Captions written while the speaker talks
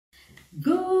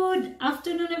Good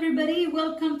afternoon, everybody.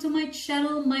 Welcome to my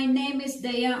channel. My name is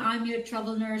Dea. I'm your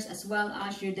travel nurse as well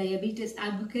as your diabetes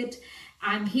advocate.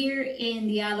 I'm here in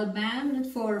the Isle of Man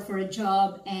for a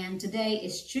job, and today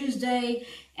is Tuesday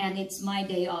and it's my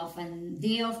day off. And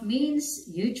day off means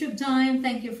YouTube time.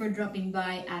 Thank you for dropping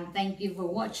by and thank you for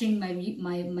watching my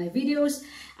videos.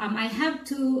 I have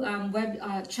two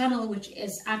web channel, which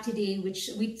is ATD, which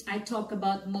I talk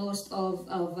about most of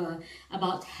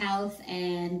about health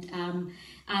and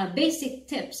basic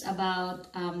tips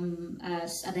about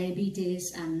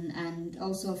diabetes and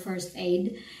also first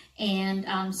aid,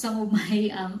 and some of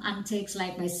my antics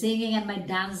like my singing and my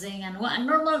dancing and what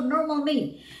normal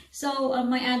me. So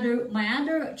my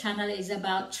other channel is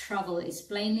about travel. It's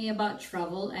plainly about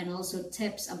travel and also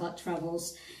tips about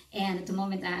travels. And at the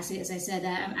moment, as I said,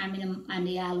 I'm in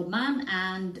the Isle of Man,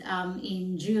 and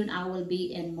in June I will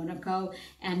be in Monaco,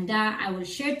 and I will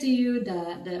share to you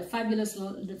the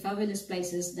fabulous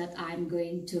places that I'm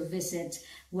going to visit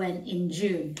when in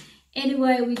June.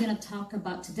 Anyway, we're gonna talk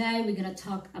about today. We're gonna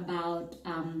talk about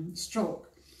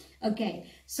stroke. Okay,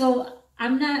 so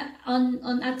I'm not on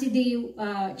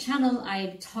ATD channel.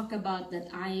 I talk about that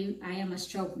I am a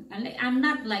stroke. I'm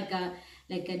not like a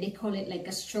they call it like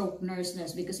a stroke nurse,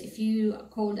 because if you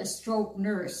called a stroke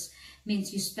nurse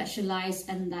means you specialize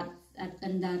in that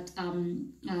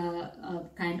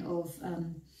kind of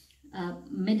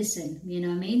medicine, you know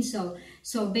what I mean? So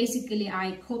basically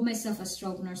I call myself a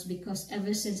stroke nurse because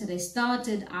ever since I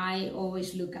started, I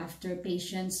always look after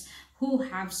patients who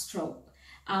have stroke.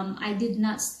 I did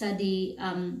not study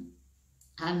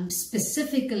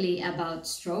specifically about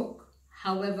stroke.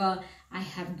 However, I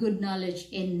have good knowledge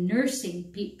in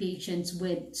nursing patients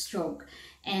with stroke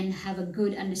and have a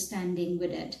good understanding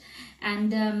with it.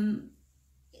 And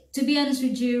to be honest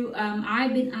with you,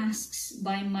 I've been asked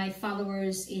by my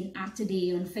followers in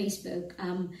ATD on Facebook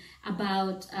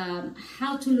about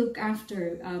how to look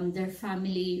after their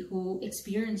family who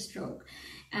experience stroke.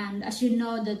 And as you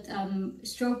know that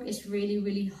stroke is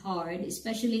really hard,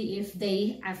 especially if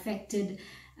they affected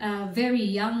very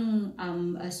young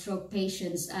stroke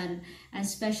patients, and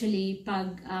especially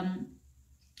pag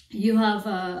you have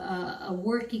a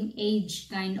working age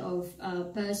kind of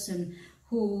person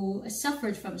who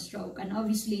suffered from stroke. And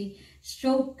obviously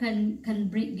stroke can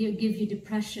give you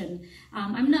depression.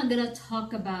 I'm not gonna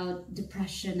talk about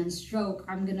depression and stroke.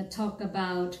 I'm gonna talk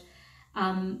about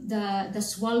the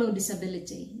swallow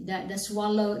disability, the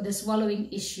swallowing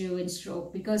issue in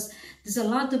stroke, because there's a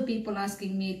lot of people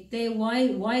asking me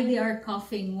why they are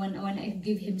coughing when I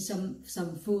give him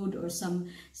some food or some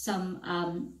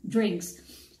drinks.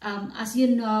 As you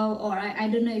know, or I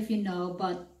don't know if you know,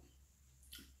 but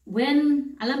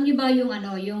when alam niyo ba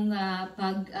yung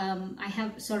pag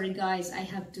sorry guys, I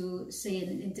have to say it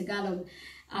in Tagalog.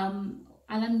 Alam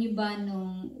niyo ba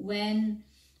when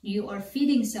you are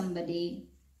feeding somebody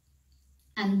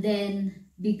and then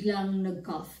biglang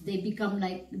nag-cough, they become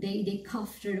like they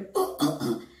cough through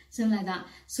something like that.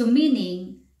 So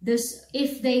meaning this,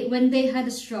 when they had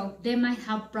a stroke, they might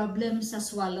have problems sa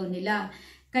swallow nila.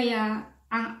 Kaya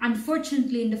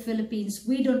unfortunately in the Philippines,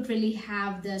 we don't really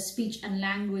have the speech and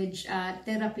language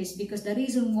therapist, because the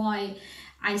reason why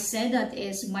I said that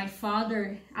is my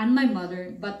father and my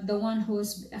mother, but the one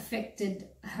who's affected,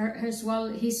 his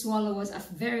swallow was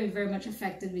very much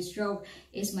affected with stroke,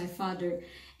 is my father.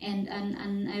 And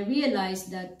I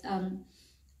realized that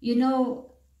you know,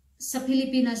 sa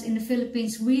Pilipinas, in the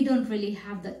Philippines, we don't really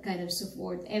have that kind of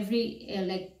support. Every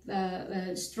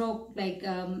stroke, like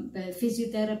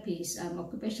physiotherapies,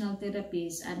 occupational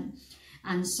therapies,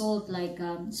 and salt like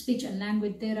speech and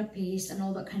language therapists and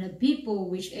all that kind of people,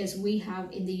 which is we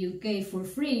have in the UK for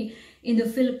free. In the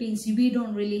Philippines, we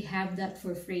don't really have that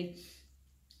for free.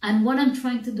 And what I'm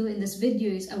trying to do in this video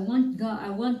is I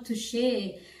want to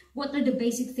share what are the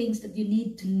basic things that you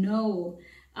need to know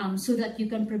so that you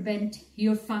can prevent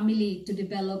your family to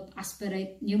develop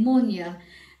aspirate pneumonia.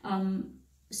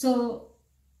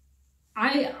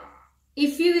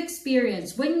 If you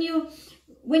experience when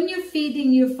you're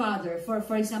feeding your father,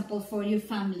 for example, for your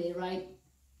family, right?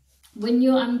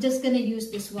 I'm just gonna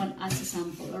use this one as a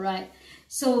sample, all right?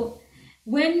 So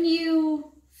when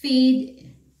you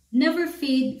feed, never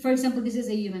feed, for example, this is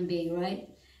a human being, right?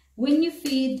 When you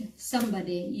feed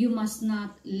somebody, you must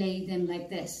not lay them like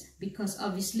this, because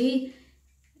obviously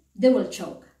they will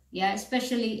choke. Yeah,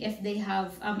 especially if they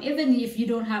have, even if you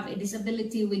don't have a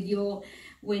disability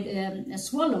with a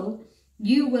swallow,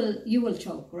 you will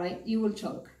choke, right? You will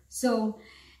choke. So,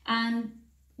 and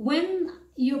once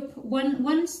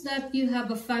that you have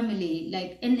a family,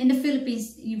 like in the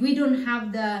Philippines, we don't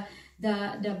have the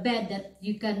bed that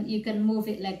you can move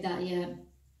it like that, yeah.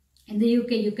 In the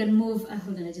UK, you can move,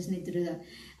 hold on, I just need to do that.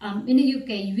 In the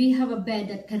UK, we have a bed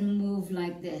that can move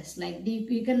like this. Like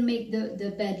you can make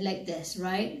the bed like this,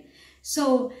 right?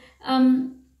 So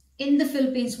in the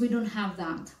Philippines, we don't have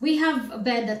that. We have a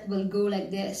bed that will go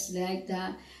like this, like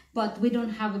that, but we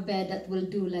don't have a bed that will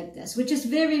do like this, which is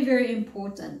very, very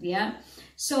important, yeah?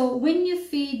 So when you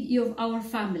feed our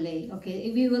family,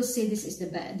 okay, we will say this is the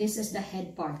bed, this is the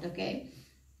head part, okay?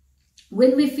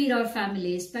 When we feed our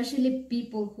family, especially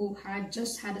people who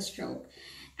just had a stroke,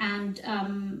 and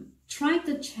try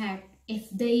to check if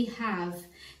they have,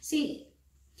 see,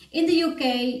 in the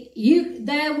UK,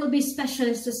 there will be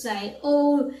specialists to say,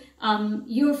 oh,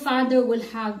 your father will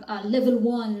have a level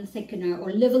 1 thickener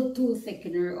or level 2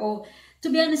 thickener. Or, to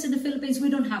be honest, in the Philippines,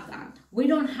 we don't have that. We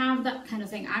don't have that kind of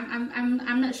thing.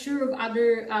 I'm not sure of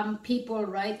other people,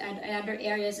 right, at other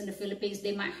areas in the Philippines,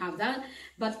 they might have that.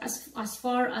 But as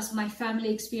far as my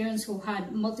family experience, who had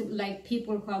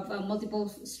people who have multiple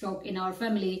stroke in our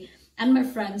family and my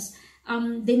friends,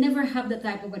 they never have that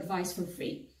type of advice for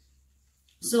free.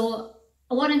 So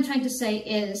what I'm trying to say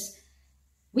is,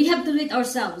 we have to do it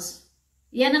ourselves.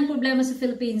 Yan ang problema sa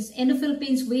Philippines. In the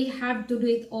Philippines, we have to do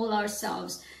it all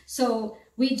ourselves. So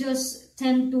we just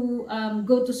tend to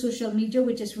go to social media,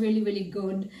 which is really, really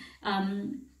good.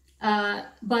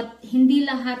 But hindi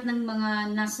lahat ng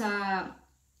mga nasa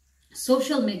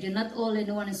social media, not all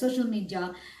anyone in social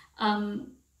media,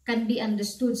 can be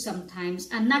understood sometimes.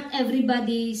 And not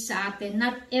everybody sa atin,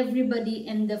 not everybody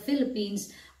in the Philippines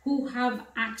who have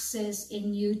access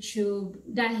in YouTube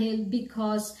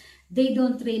because they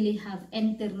don't really have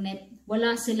internet.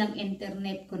 Wala silang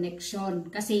internet connection.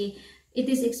 Kasi it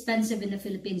is expensive in the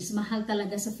Philippines. Mahal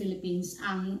talaga sa Philippines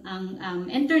ang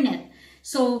internet.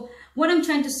 So what I'm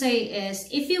trying to say is,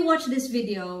 if you watch this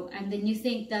video and then you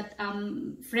think that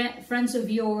friends of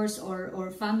yours or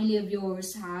family of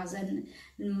yours has, and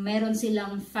meron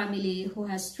silang family who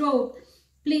has stroke,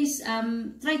 please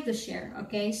try to share.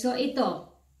 Okay? So ito.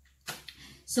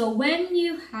 So when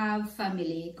you have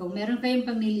family, kung meron kayong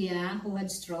pamilya who had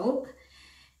stroke,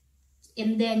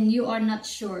 and then you are not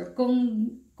sure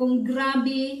kung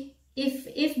grabe,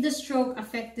 if the stroke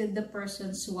affected the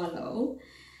person's swallow,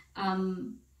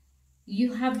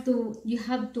 you have to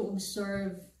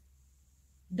observe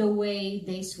the way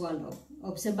they swallow.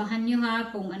 Obserbahan nyo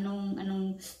ha kung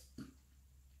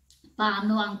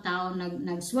paano ang tao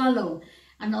nag-swallow.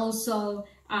 And also,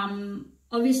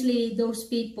 obviously, those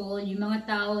people, yung mga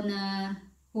tao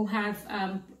who have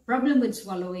problem with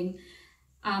swallowing,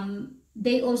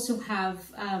 they also have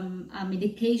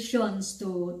medications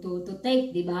to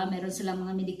take, diba? Meron silang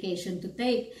mga medication to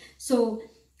take. So,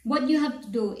 what you have to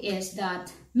do is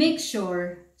that make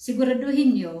sure,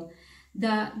 siguraduhin nyo,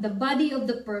 the body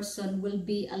of the person will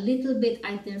be a little bit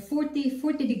either 40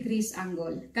 degrees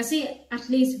angle. Kasi at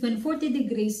least when 40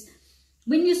 degrees,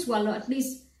 when you swallow, at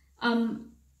least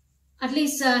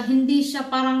hindi siya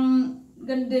parang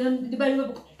di ba,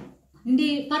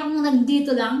 hindi parang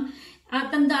nandito lang.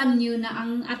 Tandaan niyo na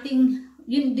ang ating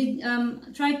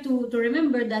try to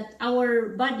remember that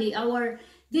our body,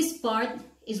 this part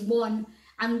is one,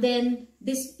 and then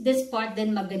this part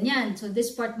then maganyan. So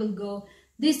this part will go,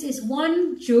 this is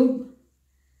one tube,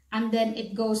 and then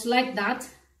it goes like that,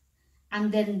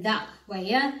 and then that way,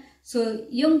 yeah. So,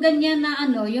 yung ganyan na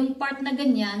yung part na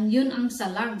ganyan, yun ang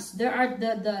sa lungs. There are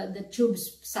the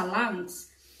tubes sa lungs.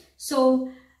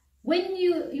 So, when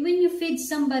you feed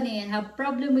somebody and have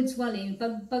problem with swallowing,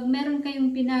 pag meron kayong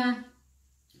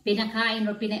pinakain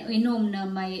or pinainom na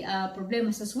may problema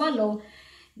sa swallow,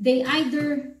 they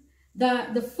either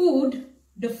the food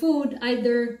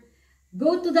either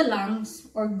go to the lungs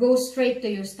or go straight to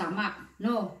your stomach.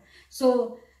 No.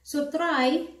 So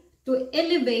try to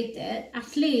elevate it,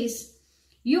 at least,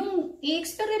 yung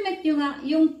i-experiment nyo nga,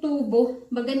 yung tubo,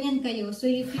 maganyan kayo. So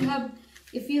if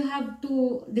you have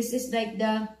to, this is like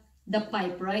the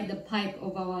pipe, right? The pipe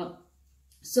of our,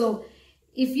 so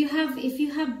if you have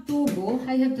tubo,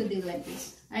 I have to do like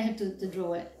this. I have to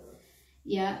draw it.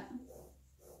 Yeah.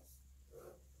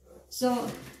 So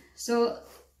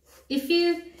if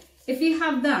you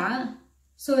have that,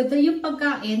 so ito yung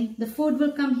pagkain, the food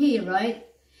will come here, right?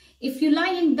 If you're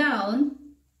lying down,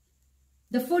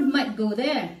 the food might go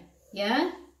there, yeah.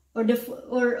 Or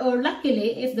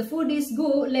luckily, if the food is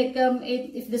go like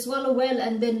if they swallow well,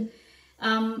 and then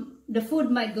the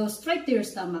food might go straight to your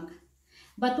stomach.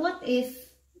 But what if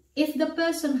the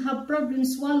person have problem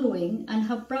swallowing and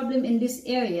have problem in this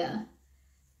area,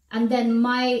 and then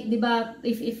diba,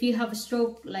 if you have a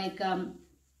stroke, like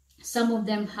some of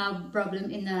them have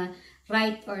problem in the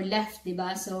right or left,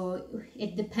 diba? So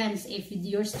it depends if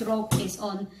your stroke is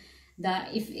on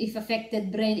if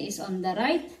affected brain is on the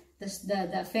right the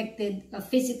affected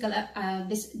physical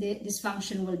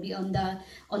dysfunction will be on the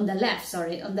left,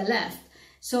 on the left.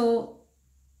 So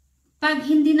pag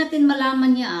hindi natin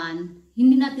malaman yan,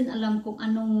 hindi natin alam kung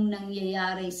anong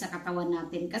nangyayari sa katawan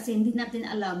natin, kasi hindi natin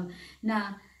alam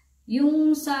na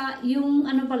yung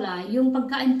ano pala, yung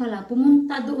pagkain pala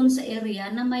pumunta doon sa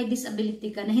area na may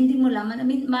disability ka na hindi mo laman. I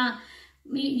mean,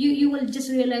 you will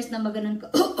just realize na maganon ka.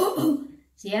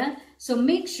 Yeah? So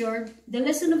make sure, the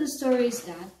lesson of the story is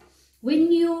that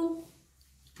when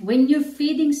you're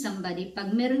feeding somebody,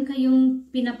 pag meron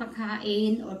kayong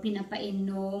pinapakain or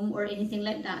pinapainom or anything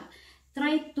like that,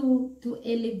 try to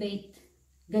elevate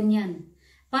ganyan.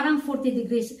 Parang 40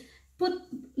 degrees. Put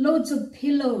loads of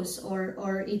pillows or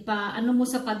ano mo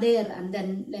sa pader, and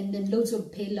then loads of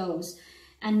pillows,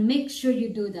 and make sure you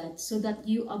do that so that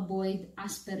you avoid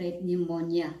aspirate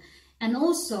pneumonia. And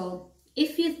also,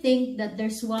 if you think that their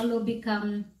swallow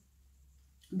become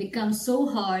so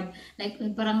hard, like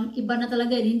parang iba na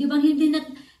talaga, hindi na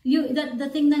the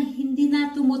thing na hindi na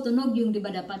tumutunog yung, di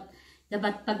ba, dapat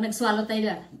pag nag-swallow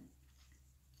tayo,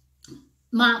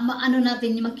 ano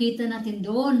natin, makita natin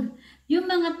doon. Yung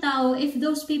mga tao, if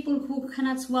those people who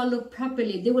cannot swallow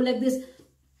properly, they will like this.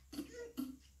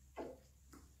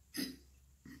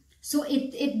 So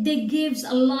they gives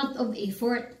a lot of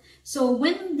effort. So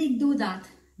when they do that,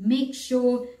 make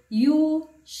sure you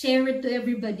share it to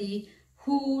everybody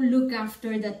who look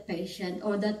after that patient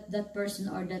or that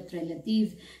person or that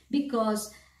relative,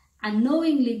 because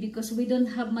unknowingly, because we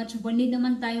don't have much, hindi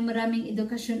naman tayo maraming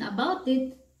edukasyon about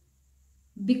it,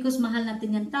 because mahal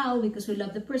natin yung tao, because we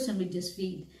love the person, we just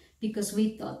feed because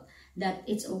we thought that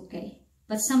it's okay.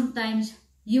 But sometimes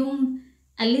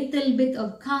a little bit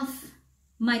of cough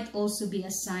might also be a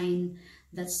sign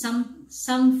that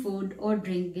some food or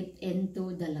drink get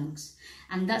into the lungs.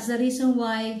 And that's the reason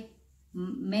why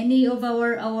many of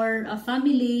our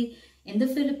family in the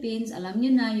Philippines, alam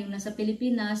nyo na, yung nasa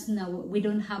Pilipinas, na we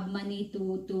don't have money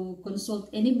to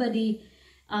consult anybody,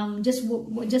 just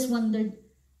wondered,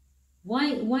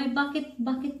 why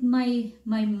bakit my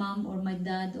mom or my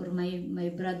dad or my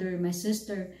brother, my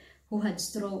sister who had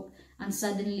stroke and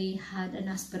suddenly had an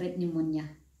aspirate pneumonia?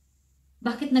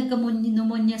 Bakit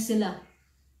nagka-pneumonia sila?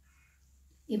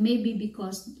 It may be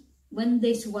because when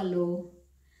they swallow,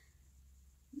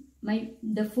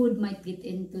 the food might get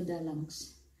into the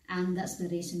lungs, and that's the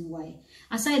reason why.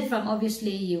 Aside from,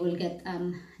 obviously, you will get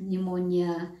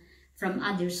pneumonia from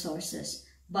other sources,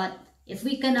 but if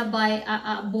we can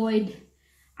avoid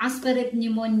aspirate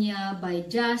pneumonia by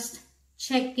just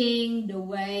checking the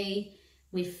way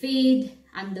we feed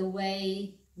and the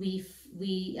way we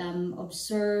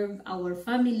observe our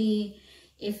family,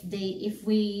 if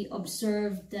we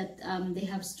observe that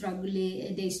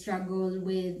they struggle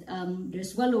with their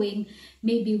swallowing,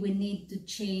 maybe we need to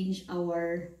change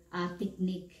our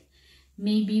technique.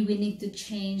 Maybe we need to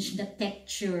change the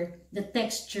texture.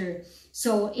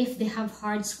 So if they have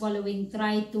hard swallowing,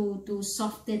 try to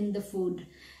soften the food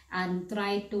and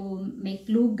try to make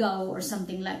lugaw or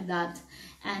something like that.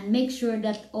 And make sure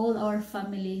that all our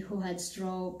family who had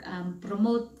stroke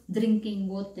promote drinking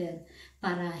water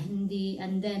para hindi,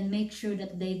 and then make sure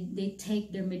that they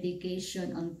take their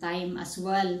medication on time as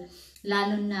well.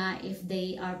 Lalo na if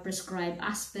they are prescribed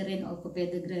aspirin or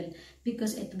clopidogrel,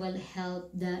 because it will help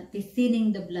the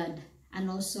thinning the blood, and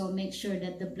also make sure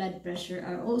that the blood pressure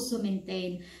are also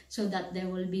maintained so that there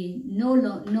will be no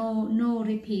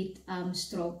repeat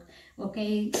stroke.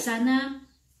 Okay, sana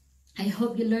I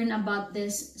hope you learn about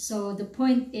this. So the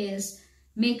point is,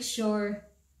 make sure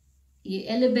you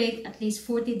elevate at least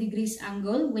 40 degrees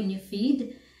angle when you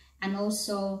feed, and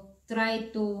also try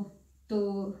to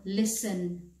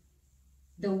listen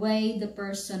the way the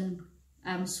person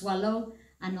swallow,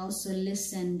 and also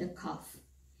listen the cough.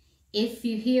 If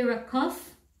you hear a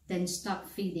cough, then stop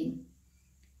feeding,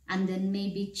 and then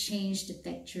maybe change the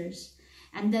textures.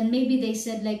 And then maybe they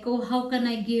said like, oh, how can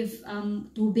I give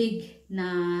tubig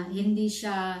na hindi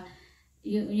siya,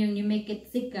 you make it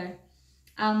thicker.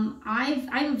 I've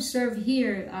observed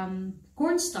here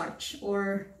cornstarch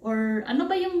or ano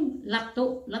ba yung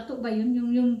lato ba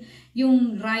yun,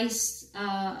 yung rice,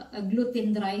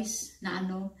 gluten rice na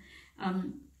ano,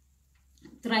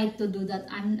 try to do that.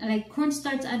 And like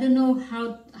cornstarch, I don't know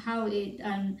how it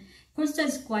cornstarch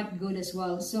is quite good as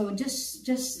well. So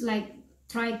just like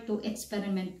try to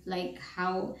experiment like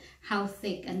how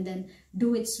thick, and then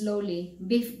do it slowly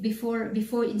before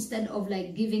instead of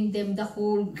like giving them the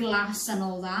whole glass and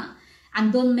all that.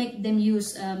 And don't make them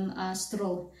use a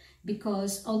straw.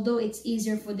 because although it's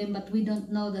easier for them, but we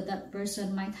don't know that that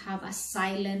person might have a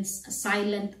silent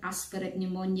aspirate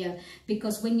pneumonia,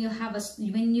 because when you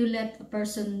let a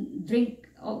person drink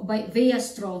via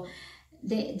straw,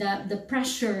 the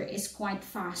pressure is quite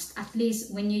fast. At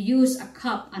least when you use a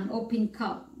cup, an open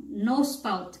cup, no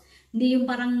spout, hindi yung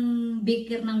parang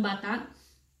beaker ng bata,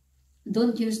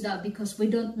 don't use that, because we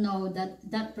don't know that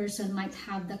that person might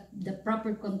have the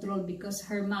proper control, because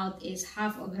her mouth is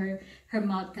half of her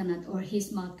mouth cannot, or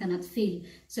his mouth cannot fill.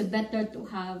 So better to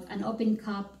have an open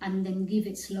cup and then give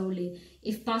it slowly.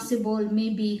 If possible,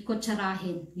 maybe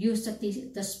kutsarahin, use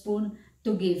the spoon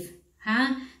to give.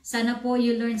 Sana po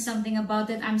you learned something about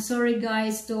it. I'm sorry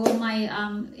guys to all my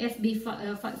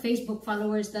Facebook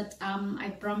followers that I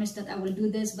promised that I will do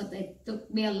this, but it took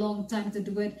me a long time to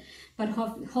do it. But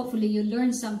hopefully you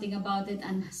learned something about it,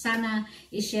 and sana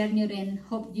i-share nyo rin.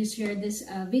 Hope you share this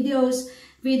video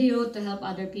to help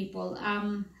other people.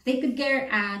 Take good care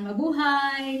and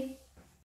mabuhay!